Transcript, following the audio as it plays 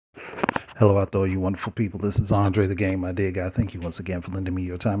Hello out there, you wonderful people. This is Andre the Game Idea Guy. Thank you once again for lending me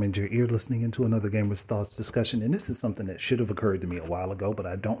your time and your ear listening into another Gamer's Thoughts discussion. And this is something that should have occurred to me a while ago, but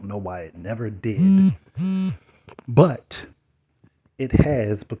I don't know why it never did. But it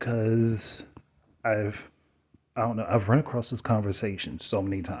has because I've run across this conversation so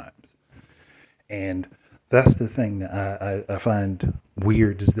many times. And that's the thing that I find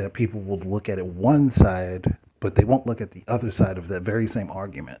weird is that people will look at it one side, but they won't look at the other side of that very same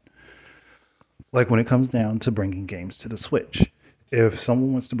argument. Like when it comes down to bringing games to the Switch, if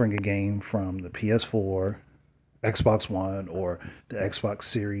someone wants to bring a game from the PS4, Xbox One, or the Xbox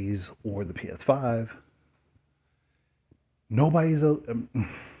Series or the PS5, nobody's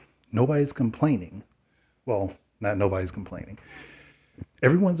nobody's complaining. Well, not nobody's complaining.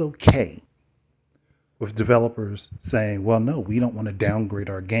 Everyone's okay with developers saying, "Well, no, we don't want to downgrade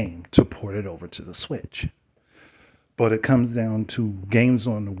our game to port it over to the Switch." But it comes down to games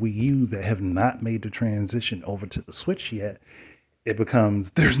on the Wii U that have not made the transition over to the Switch yet. It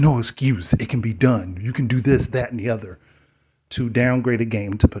becomes, there's no excuse. It can be done. You can do this, that, and the other to downgrade a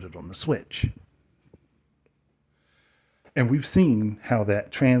game to put it on the Switch. And we've seen how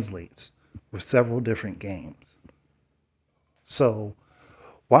that translates with several different games. So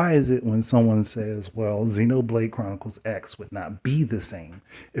why is it when someone says, well, Xenoblade Chronicles X would not be the same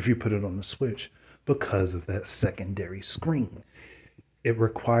if you put it on the Switch? Because of that secondary screen. It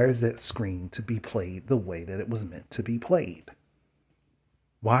requires that screen to be played the way that it was meant to be played.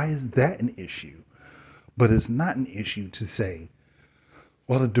 Why is that an issue? But it's not an issue to say,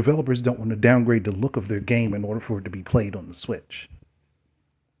 well, the developers don't want to downgrade the look of their game in order for it to be played on the Switch.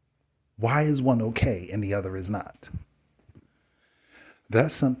 Why is one okay and the other is not?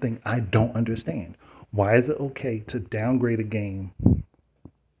 That's something I don't understand. Why is it okay to downgrade a game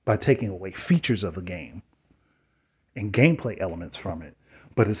by taking away features of the game and gameplay elements from it,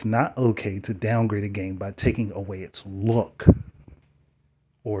 but it's not okay to downgrade a game by taking away its look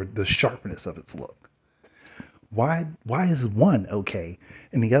or the sharpness of its look? Why is one okay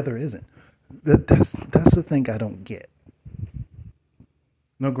and the other isn't? That's the thing I don't get.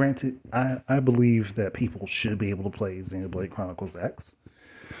 Now, granted, I believe that people should be able to play Xenoblade Chronicles X,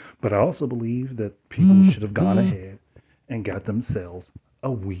 but I also believe that people should have gone ahead and got themselves a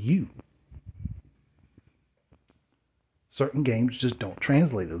Wii U. Certain games just don't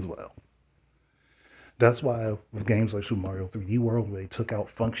translate as well. That's why with games like Super Mario 3D World, where they took out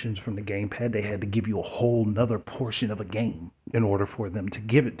functions from the gamepad, they had to give you a whole nother portion of a game in order for them to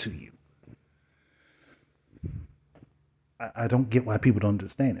give it to you. I don't get why people don't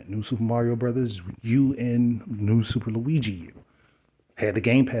understand it. New Super Mario Brothers U and New Super Luigi U had the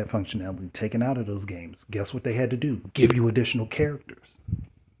gamepad functionality taken out of those games. Guess what they had to do? Give you additional characters.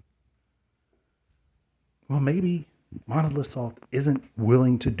 Well, maybe Monolith Soft isn't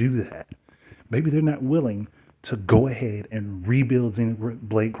willing to do that. Maybe they're not willing to go ahead and rebuild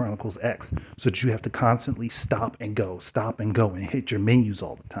Xenoblade Chronicles X so that you have to constantly stop and go, and hit your menus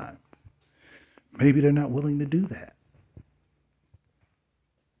all the time. Maybe they're not willing to do that.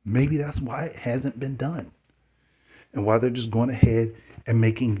 Maybe that's why it hasn't been done. And why they're just going ahead and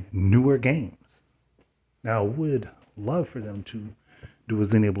making newer games. Now, I would love for them to do a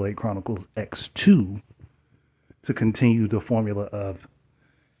Xenoblade Chronicles X2 to continue the formula of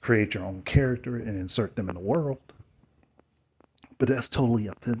create your own character and insert them in the world. But that's totally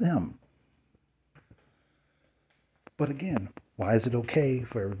up to them. But again, why is it okay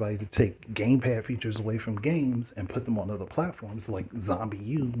for everybody to take gamepad features away from games and put them on other platforms like Zombie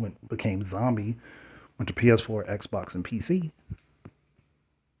U when it became Zombie, went to PS4, Xbox, and PC?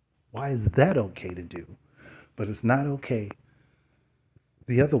 Why is that okay to do? But it's not okay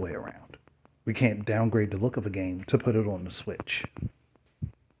the other way around. We can't downgrade the look of a game to put it on the Switch.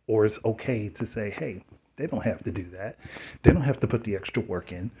 Or it's okay to say, hey, they don't have to do that. They don't have to put the extra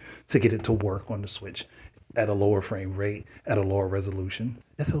work in to get it to work on the Switch at a lower frame rate, at a lower resolution.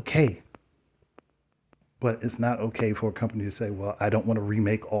 It's okay. But it's not okay for a company to say, well, I don't want to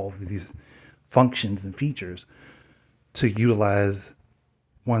remake all of these functions and features to utilize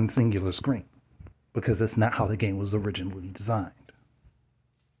one singular screen, because that's not how the game was originally designed.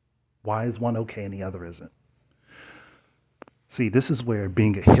 Why is one okay and the other isn't? See, this is where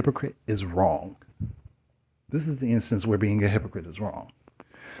being a hypocrite is wrong. This is the instance where being a hypocrite is wrong.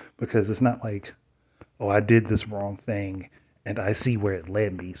 Because it's not like, oh, I did this wrong thing and I see where it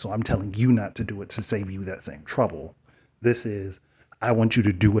led me, so I'm telling you not to do it to save you that same trouble. This is, I want you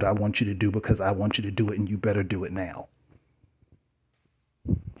to do what I want you to do because I want you to do it and you better do it now.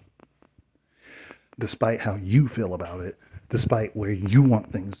 Despite how you feel about it, despite where you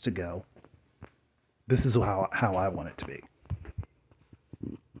want things to go, this is how I want it to be.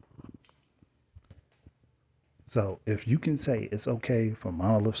 So if you can say it's okay for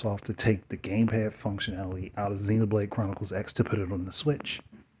Monolith Soft to take the gamepad functionality out of Xenoblade Chronicles X to put it on the Switch,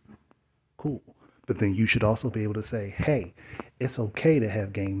 cool. But then you should also be able to say, hey, it's okay to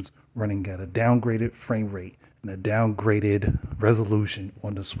have games running at a downgraded frame rate and a downgraded resolution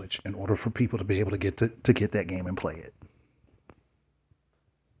on the Switch in order for people to be able to get that game and play it.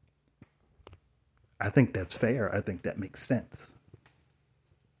 I think that's fair. I think that makes sense.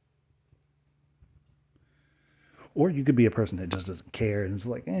 Or you could be a person that just doesn't care and it's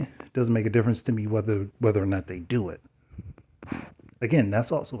like, it doesn't make a difference to me whether or not they do it. Again,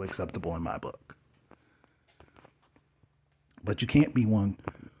 that's also acceptable in my book. But you can't be one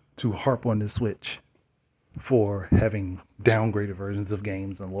to harp on the Switch for having downgraded versions of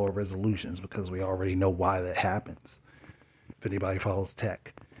games and lower resolutions because we already know why that happens. If anybody follows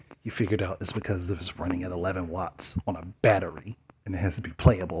tech, you figured out it's because it's running at 11 watts on a battery and it has to be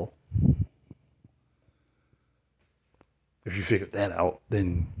playable. If you figured that out,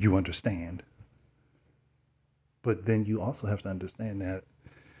 then you understand. But then you also have to understand that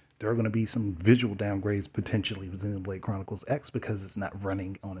there are going to be some visual downgrades potentially with Xenoblade Chronicles X because it's not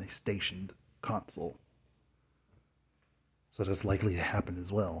running on a stationed console. So that's likely to happen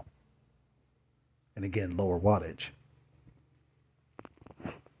as well. And again, lower wattage.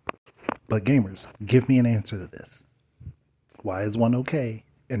 But gamers, give me an answer to this. Why is one okay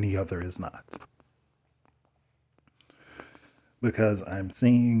and the other is not? Because I'm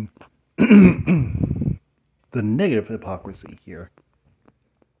seeing the negative hypocrisy here.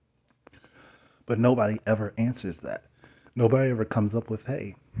 But nobody ever answers that. Nobody ever comes up with,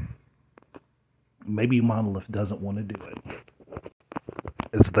 hey, maybe Monolith doesn't want to do it.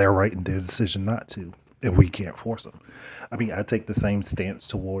 It's their right and their decision not to, and we can't force them. I mean, I take the same stance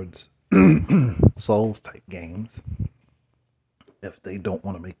towards Souls type games. If they don't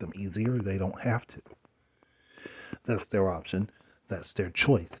want to make them easier, they don't have to. That's their option. That's their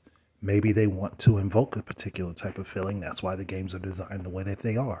choice. Maybe they want to invoke a particular type of feeling. That's why the games are designed the way that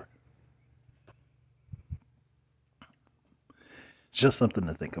they are. It's just something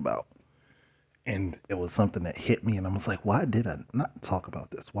to think about. And it was something that hit me, and I was like, why did I not talk about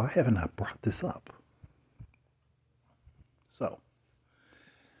this? Why haven't I brought this up? So,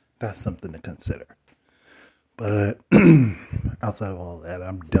 that's something to consider. But outside of all that,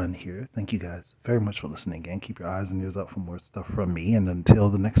 I'm done here. Thank you guys very much for listening again. Keep your eyes and ears up for more stuff from me. And until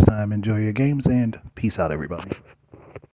the next time, enjoy your games and peace out, everybody.